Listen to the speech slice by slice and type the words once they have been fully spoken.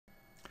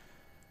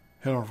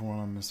Hello everyone,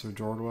 I'm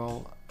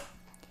Mr.Jordwell.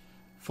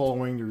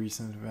 Following the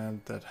recent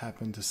event that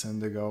happened to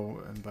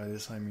Sendigo, and by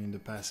this I mean the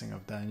passing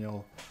of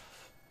Daniel,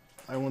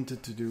 I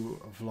wanted to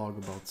do a vlog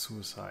about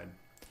suicide.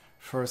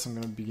 First, I'm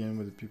going to begin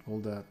with the people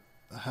that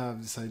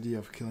have this idea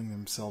of killing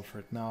themselves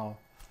right now.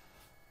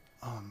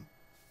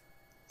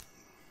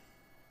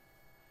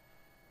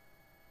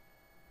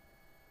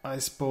 I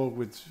spoke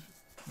with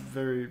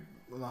a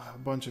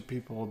bunch of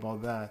people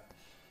about that,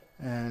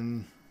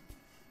 and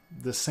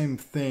the same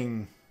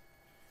thing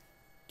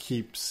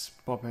keeps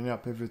popping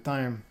up every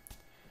time.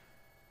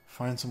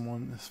 Find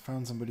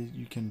somebody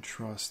you can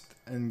trust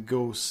and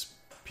go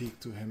speak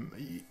to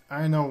him.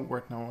 I know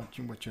right now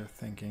what you're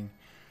thinking.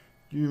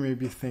 You may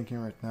be thinking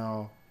right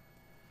now,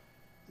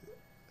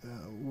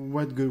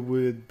 what good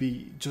would it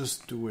be?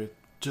 Just do it.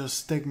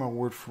 Just take my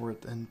word for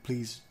it and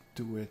please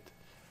do it.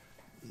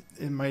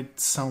 It might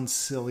sound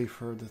silly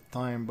for the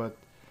time, but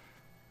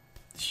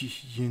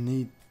you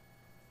need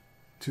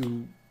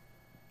to,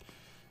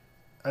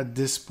 at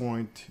this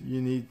point,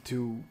 you need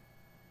to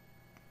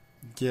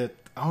get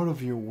out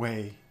of your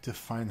way to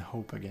find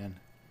hope again.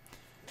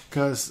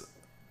 Because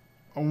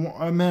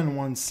a man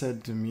once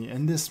said to me,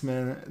 and this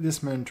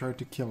man tried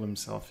to kill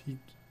himself.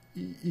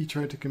 He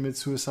tried to commit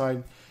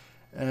suicide,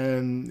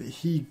 and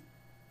he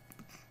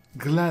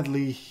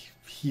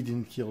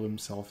didn't kill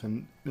himself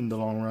in the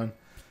long run.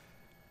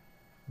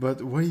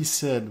 But what he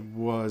said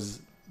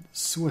was,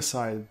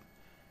 suicide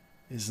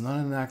is not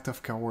an act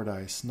of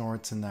cowardice, nor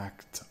it's an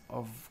act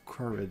of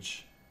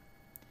courage.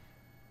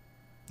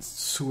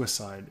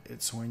 Suicide,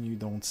 it's when you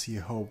don't see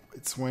hope.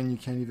 It's when you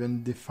can't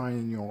even define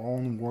in your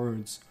own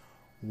words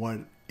what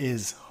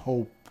is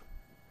hope.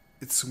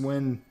 It's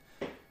when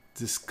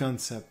this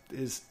concept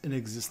is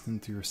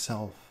inexistent to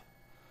yourself.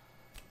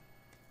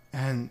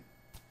 And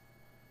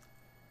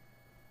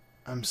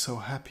I'm so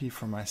happy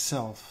for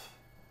myself.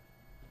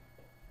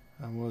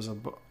 I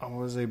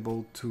was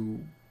able to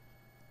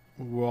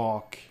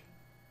walk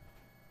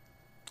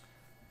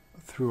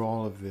through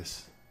all of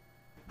this.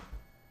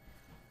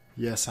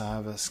 Yes, I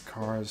have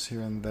scars here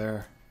and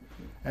there,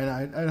 and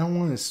I don't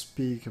want to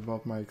speak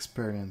about my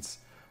experience,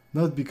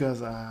 not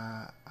because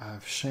I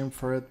have shame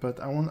for it,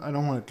 but I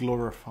don't want to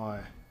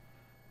glorify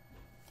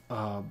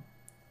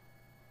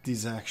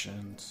these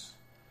actions.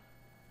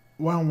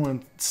 What I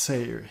want to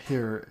say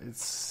here,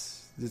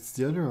 it's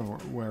the other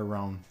way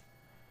around.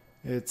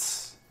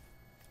 It's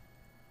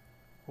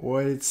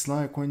what it's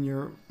like when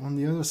you're on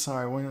the other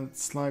side, when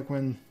it's like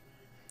when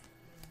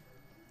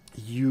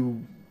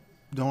you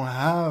don't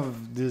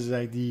have this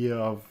idea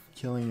of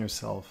killing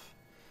yourself.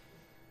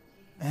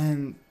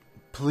 And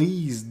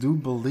please do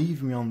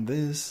believe me on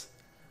this,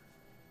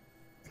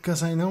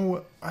 because I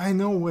know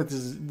what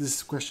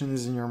this question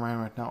is in your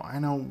mind right now. I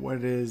know what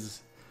it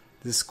is.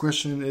 This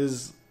question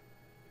is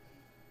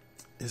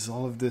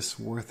all of this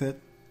worth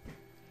it?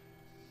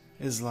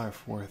 Is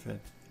life worth it?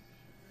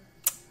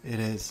 It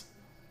is.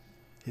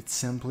 It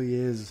simply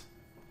is.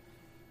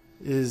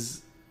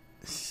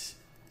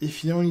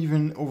 If you don't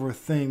even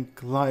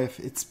overthink life,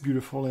 it's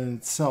beautiful in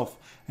itself.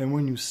 And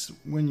when you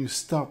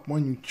stop,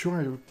 when you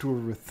try to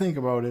overthink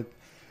about it,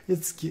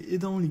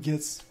 it only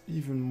gets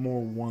even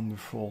more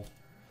wonderful.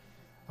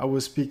 I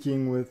was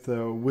speaking with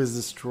Wiz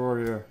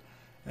Destroyer,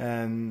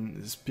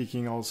 and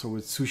speaking also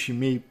with Sushi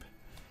Meep,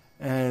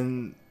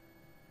 and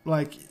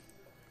like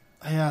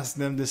I asked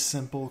them this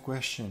simple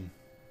question,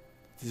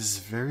 this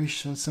very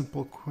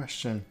simple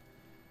question: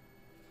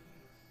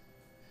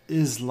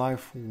 is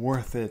life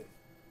worth it?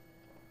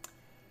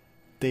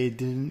 They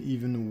didn't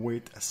even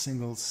wait a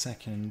single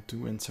second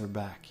to answer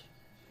back.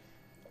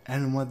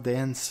 And what they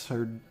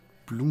answered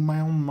blew my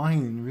own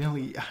mind,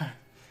 really.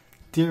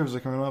 Tears are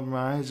coming out of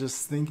my eyes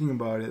just thinking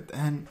about it.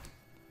 And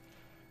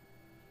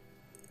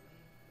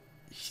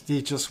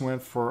they just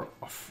went for...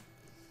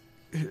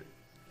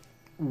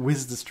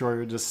 Wiz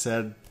Destroyer just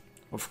said,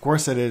 of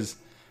course it is.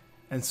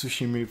 And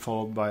Sushimi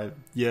followed by,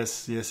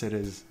 yes, it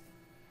is.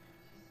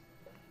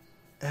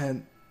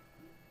 And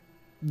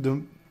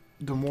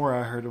the more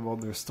I heard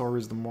about their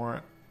stories, the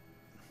more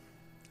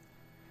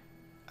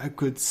I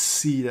could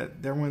see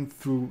that they went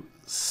through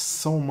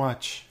so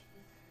much,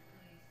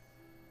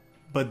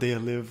 but they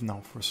live now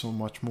for so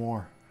much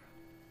more.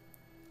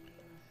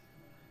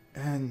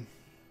 And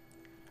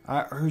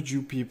I urge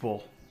you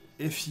people,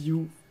 if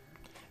you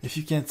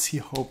can't see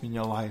hope in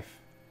your life,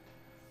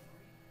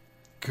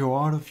 go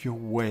out of your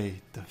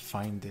way to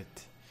find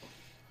it.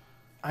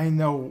 I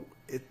know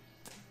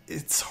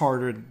it's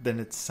harder than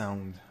it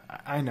sounds.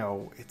 I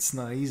know it's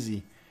not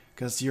easy,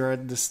 because you're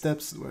at the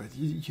steps where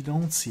you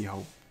don't see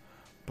hope.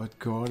 But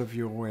go out of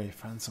your way,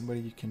 find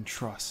somebody you can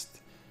trust,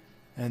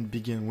 and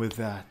begin with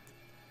that.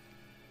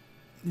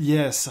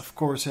 Yes, of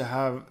course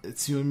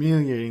it's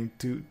humiliating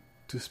to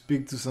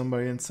speak to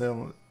somebody and say,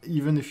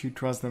 even if you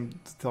trust them,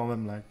 to tell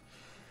them like,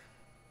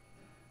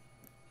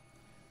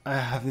 I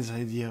have this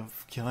idea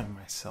of killing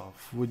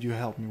myself. Would you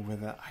help me with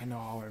that? I know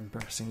how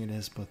embarrassing it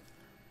is, but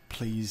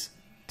please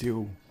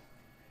do.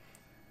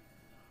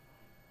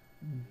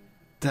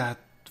 That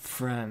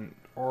friend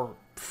or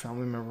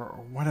family member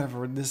or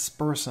whatever, this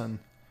person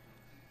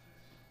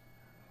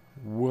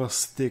will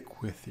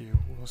stick with you,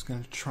 was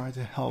gonna try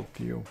to help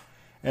you.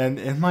 And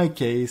in my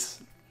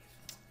case,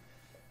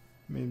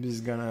 maybe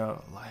it's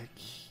gonna like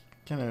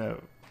kind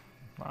of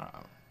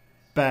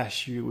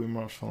bash you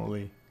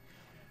emotionally.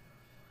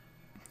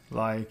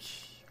 Like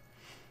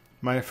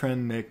my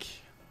friend Nick,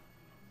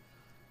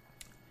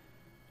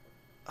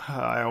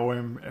 I owe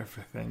him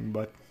everything,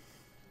 but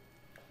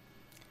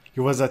he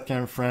was that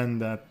kind of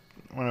friend that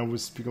when I would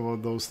speak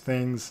about those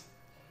things,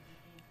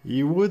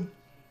 he would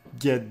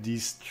get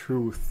this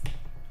truth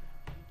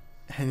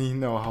and he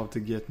know how to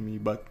get me.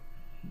 But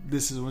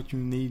this is what you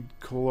need,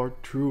 color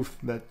truth,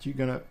 that you're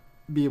gonna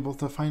be able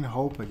to find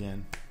hope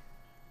again.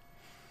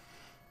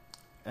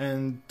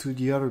 And to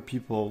the other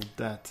people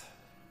that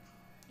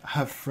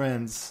have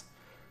friends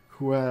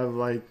who have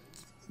like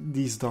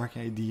these dark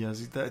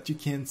ideas that you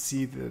can't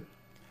see that,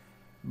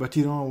 but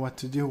you don't know what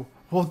to do,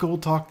 well, go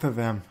talk to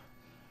them.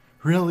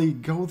 Really,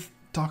 go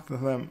talk to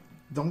them.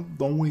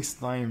 Don't waste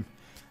time.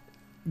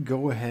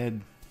 Go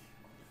ahead.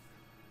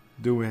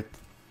 Do it.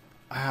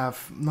 I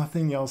have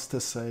nothing else to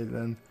say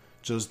than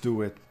just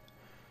do it.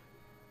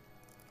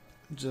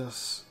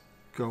 Just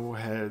go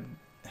ahead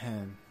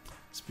and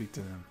speak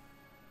to them.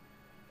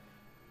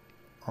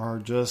 Or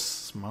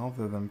just smile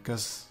to them,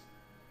 because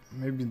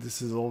maybe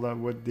this is all that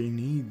what they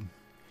need.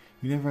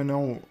 You never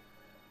know.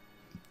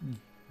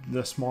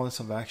 The smallest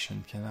of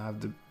action can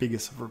have the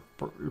biggest of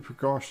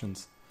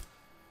repercussions.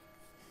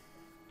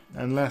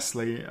 And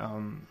lastly,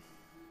 I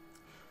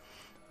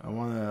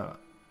wanna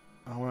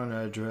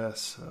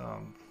address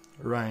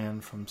Ryan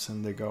from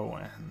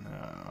Syndigo and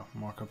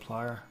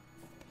Markiplier.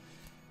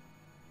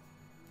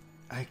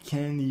 I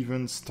can't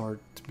even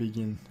start to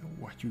begin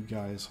what you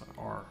guys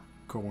are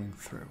going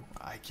through.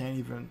 I can't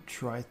even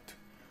try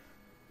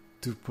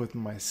to put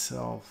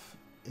myself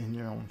in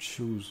your own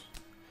shoes,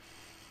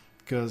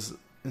 because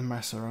in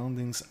my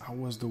surroundings, I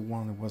was the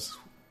one who was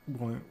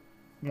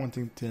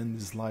wanting to end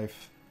his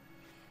life.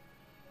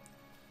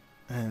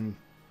 And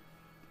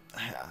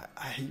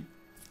I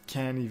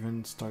can't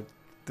even start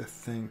to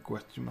think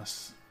what you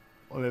must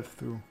live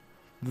through.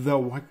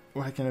 Though,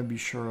 what can I be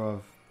sure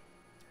of?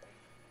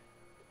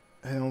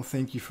 I don't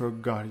think he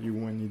forgot you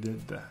when he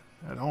did that.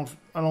 I don't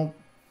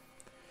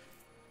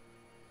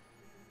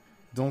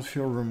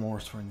feel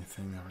remorse or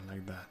anything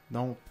like that.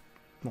 Don't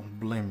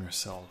blame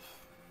yourself.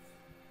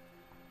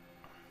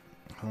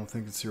 I don't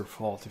think it's your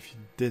fault if you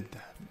did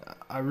that.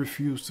 I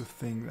refuse to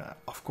think that.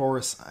 Of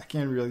course, I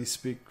can't really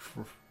speak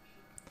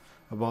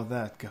about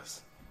that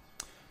because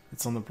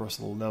it's on a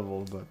personal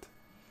level, but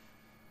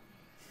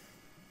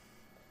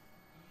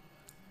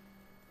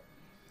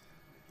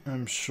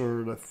I'm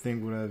sure that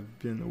thing would have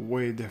been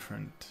way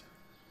different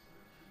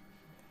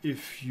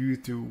if you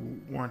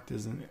two weren't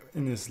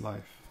in his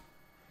life.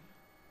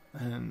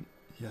 And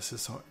yes,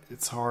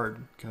 it's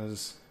hard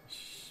because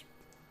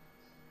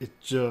it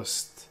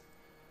just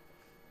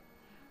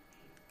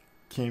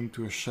came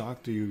to a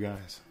shock to you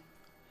guys.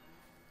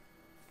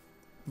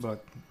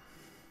 But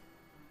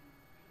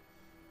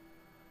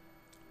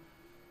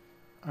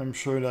I'm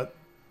sure that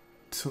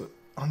to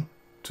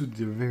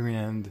the very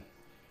end,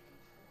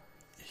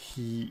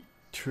 he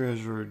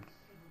treasured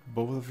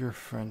both of your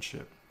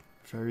friendship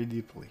very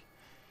deeply.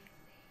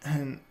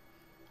 And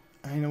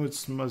I know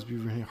it must be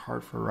really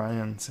hard for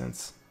Ryan,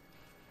 since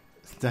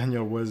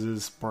Daniel was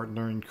his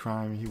partner in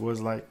crime. He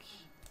was like,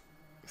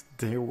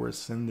 they were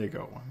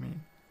Syndigo, I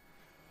mean.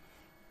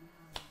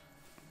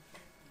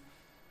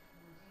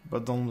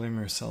 But don't blame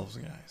yourselves,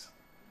 guys.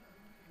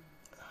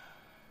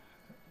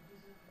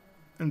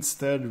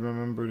 Instead,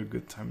 remember the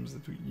good times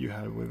that you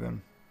had with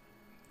him.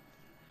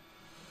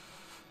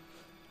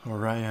 Oh,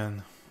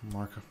 Ryan,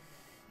 Mark.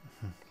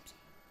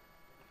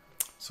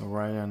 So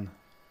Ryan,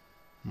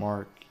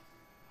 Mark,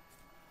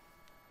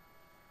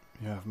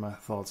 you have my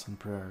thoughts and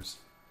prayers.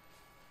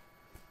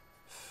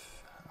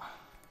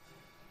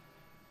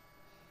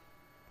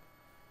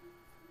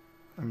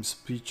 I'm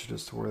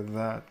speechless toward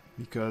that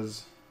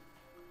because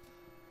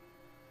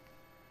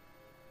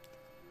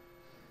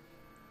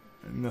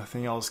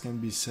nothing else can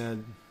be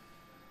said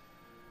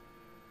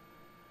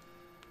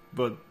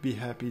but be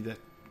happy that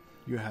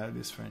you had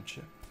this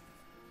friendship.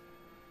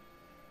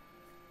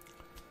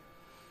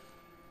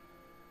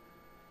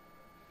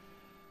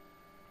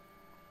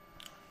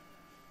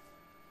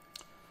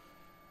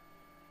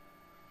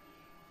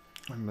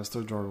 I'm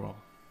Mr.Jordwell.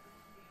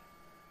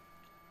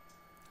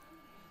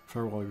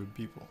 Farewell, good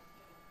people.